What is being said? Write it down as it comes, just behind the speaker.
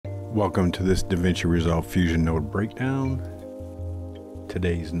Welcome to this DaVinci Resolve Fusion node breakdown.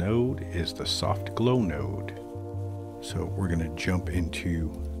 Today's node is the soft glow node. So we're going to jump into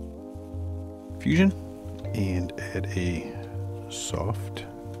Fusion and add a soft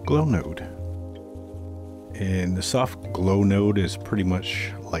glow node. And the soft glow node is pretty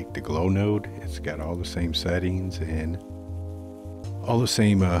much like the glow node. It's got all the same settings and all the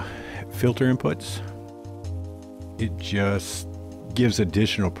same filter inputs. It just gives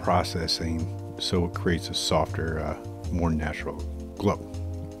additional processing so it creates a softer, more natural glow.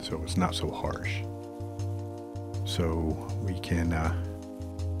 So it's not so harsh. So we can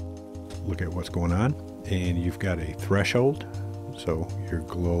look at what's going on, and you've got a threshold, so your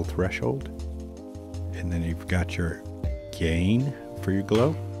glow threshold, and then you've got your gain for your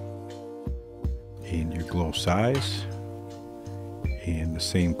glow and your glow size and the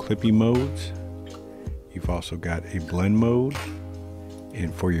same clippy modes. You've also got a blend mode,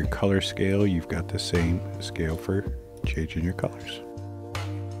 and for your color scale you've got the same scale for changing your colors.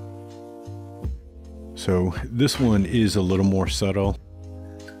 So this one is a little more subtle.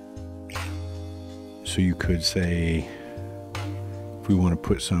 So you could say, if we want to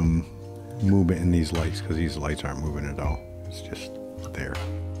put some movement in these lights, because these lights aren't moving at all, it's just there.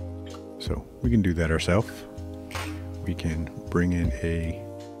 So we can do that ourselves. We can bring in a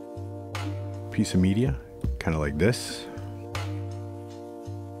piece of media, kind of like this,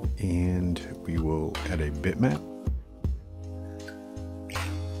 and we will add a bitmap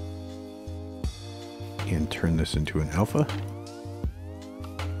and turn this into an alpha.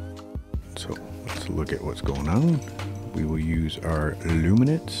 So let's look at what's going on. We will use our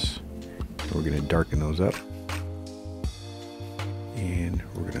luminance. We're going to darken those up, and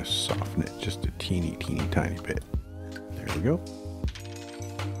we're going to soften it just a teeny tiny bit. There we go.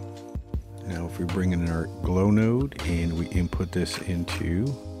 Now if we bring in our glow node and we input this into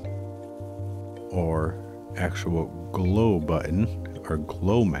our actual glow button, our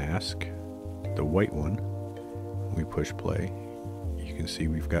glow mask, the white one, we push play, you can see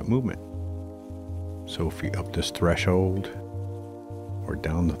we've got movement. So if we up this threshold or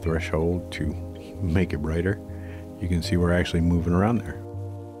down the threshold to make it brighter, you can see we're actually moving around there.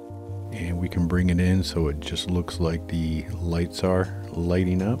 And we can bring it in so it just looks like the lights are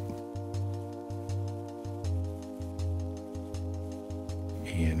lighting up.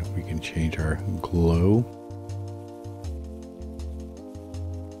 And we can change our glow.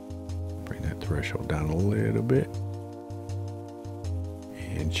 Bring that threshold down a little bit.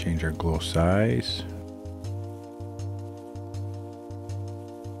 And change our glow size.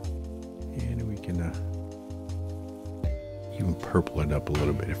 And we can even purple it up a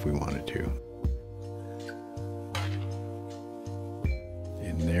little bit if we wanted to.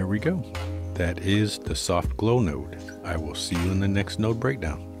 And there we go. That is the soft glow node. I will see you in the next node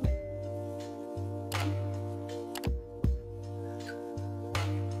breakdown.